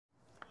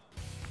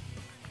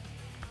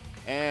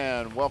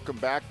And welcome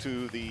back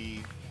to the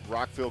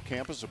Rockville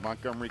campus of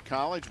Montgomery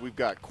College. We've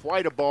got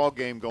quite a ball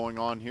game going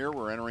on here.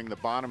 We're entering the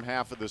bottom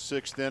half of the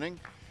sixth inning.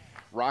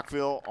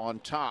 Rockville on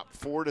top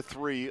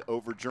 4-3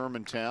 over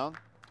Germantown.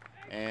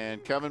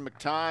 And Kevin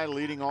McTighe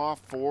leading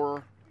off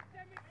for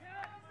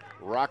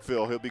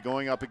Rockville. He'll be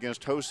going up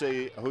against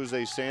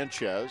Jose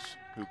Sanchez,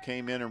 who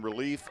came in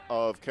relief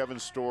of Kevin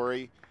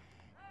Story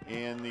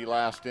in the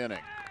last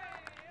inning.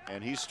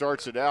 And he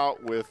starts it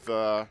out with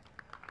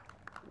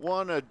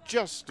one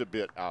just a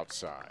bit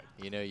outside.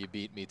 You know, you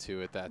beat me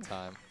to it that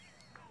time.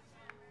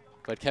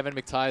 But Kevin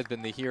McTighe has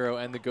been the hero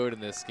and the GOAT in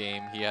this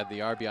game. He had the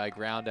RBI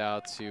ground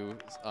out to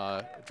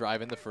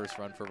drive in the first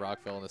run for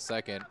Rockville in the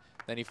second.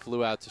 Then he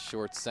flew out to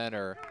short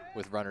center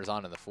with runners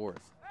on in the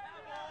fourth.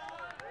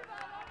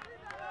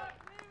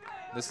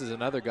 This is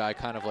another guy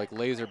kind of like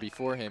Laser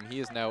before him. He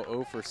is now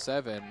 0 for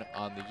 7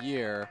 on the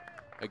year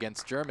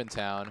against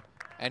Germantown,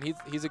 and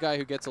he's a guy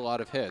who gets a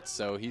lot of hits,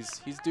 so he's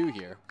due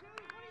here.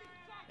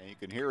 And you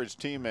can hear his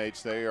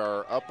teammates. They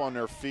are up on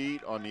their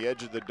feet on the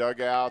edge of the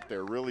dugout.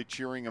 They're really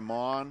cheering him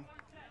on.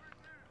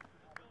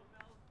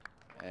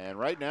 And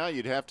right now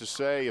you'd have to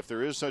say if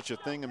there is such a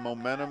thing in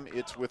momentum,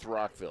 it's with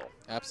Rockville.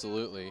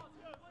 Absolutely.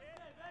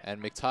 And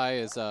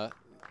McTighe is the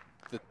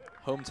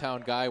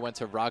hometown guy, went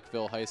to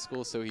Rockville High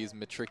School, so he's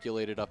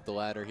matriculated up the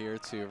ladder here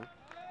to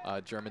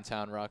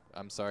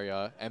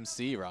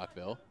MC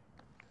Rockville.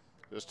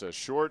 Just a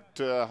short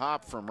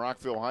hop from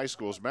Rockville High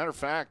School. As a matter of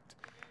fact,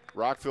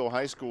 Rockville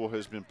High School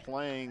has been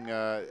playing,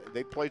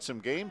 they played some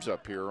games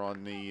up here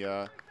on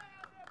the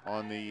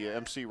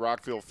MC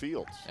Rockville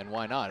fields. And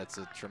why not? It's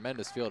a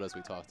tremendous field, as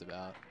we talked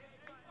about.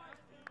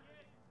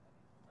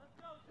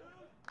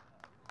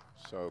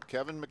 So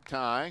Kevin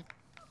McTighe,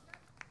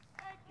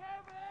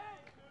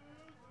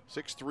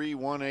 6'3",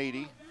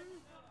 180,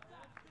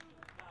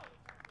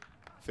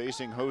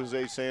 facing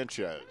Jose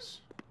Sanchez.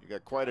 You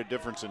got quite a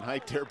difference in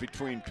height there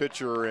between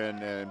pitcher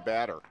and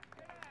batter.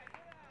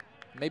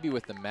 Maybe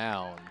with the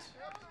mound,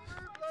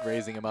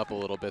 raising him up a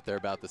little bit, they're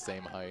about the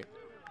same height.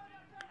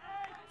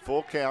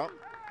 Full count.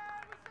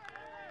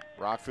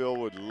 Rockville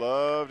would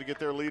love to get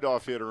their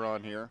leadoff hitter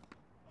on here.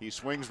 He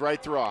swings right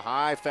through a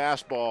high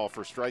fastball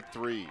for strike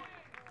 3.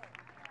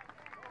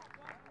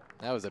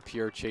 That was a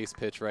pure chase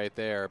pitch right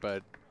there,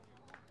 but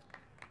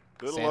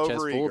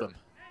Sanchez fooled him.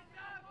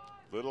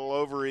 Little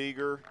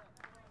overeager.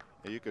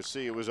 You could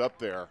see it was up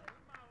there.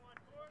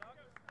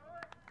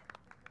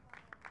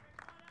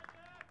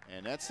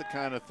 And that's the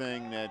kind of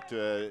thing that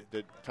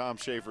that Tom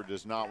Schaefer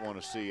does not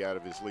want to see out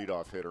of his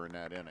leadoff hitter in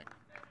that inning.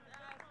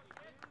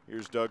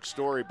 Here's Doug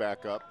Story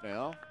back up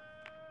now.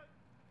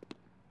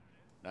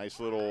 Nice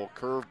little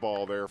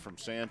curveball there from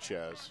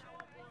Sanchez.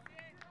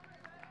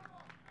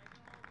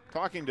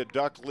 Talking to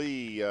Duck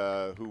Lee,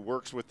 who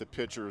works with the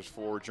pitchers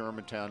for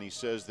Germantown, he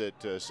says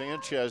that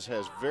Sanchez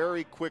has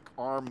very quick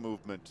arm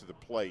movement to the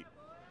plate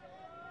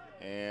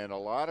and a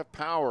lot of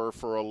power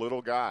for a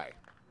little guy.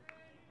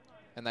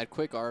 And that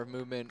quick arm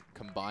movement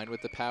combined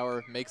with the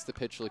power makes the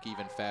pitch look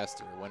even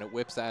faster. When it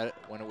whips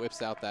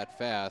out that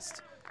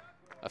fast,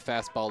 a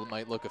fastball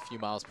might look a few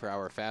miles per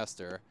hour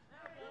faster.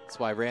 That's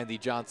why Randy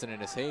Johnson in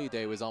his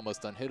heyday was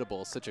almost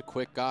unhittable. Such a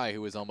quick guy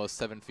who was almost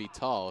 7 feet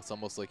tall. It's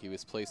almost like he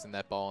was placing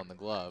that ball in the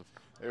glove.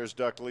 There's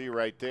Duck Lee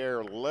right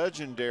there,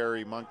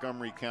 legendary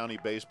Montgomery County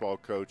baseball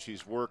coach.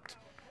 He's worked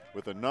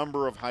with a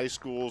number of high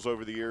schools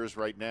over the years.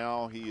 Right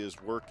now he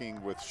is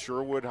working with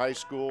Sherwood High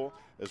School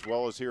as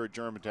well as here at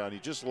Germantown. He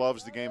just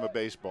loves the game of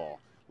baseball,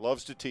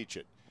 loves to teach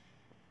it.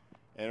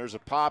 And there's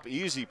a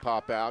easy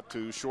pop out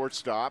to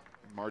shortstop.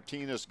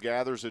 Martinez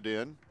gathers it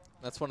in.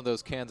 That's one of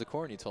those cans of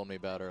corn you told me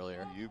about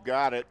earlier. You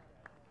got it.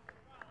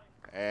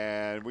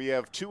 And we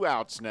have 2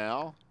 outs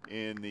now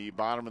in the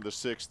bottom of the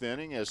 6th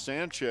inning as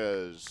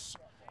Sanchez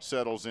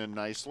settles in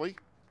nicely.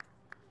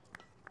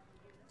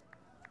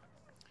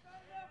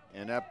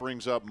 And that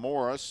brings up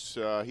Morris.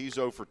 He's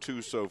 0 for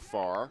 2 so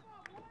far.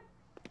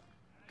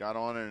 Got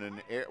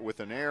on with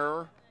an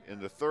error in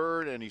the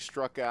 3rd, and he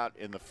struck out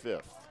in the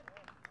 5th.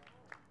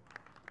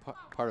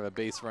 Part of a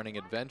base running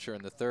adventure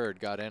in the 3rd.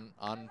 Got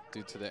on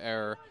due to the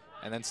error,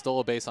 and then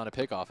stole a base on a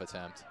pickoff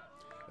attempt.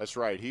 That's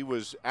right. He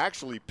was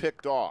actually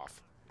picked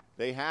off.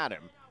 They had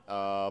him,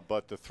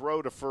 but the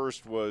throw to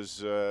first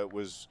was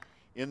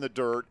in the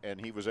dirt, and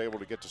he was able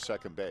to get to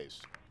second base.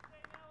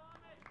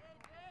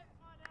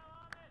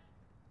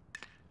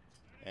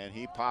 And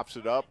he pops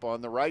it up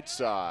on the right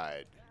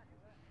side.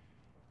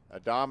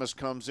 Adames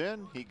comes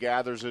in. He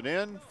gathers it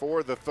in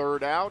for the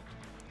 3rd out.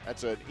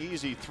 That's an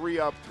easy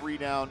 3-up,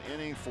 3-down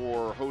inning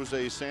for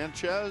Jose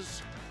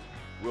Sanchez.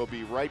 We'll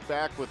be right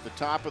back with the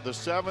top of the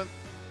 7th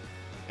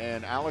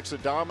and Alex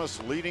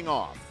Adames leading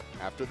off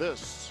after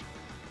this.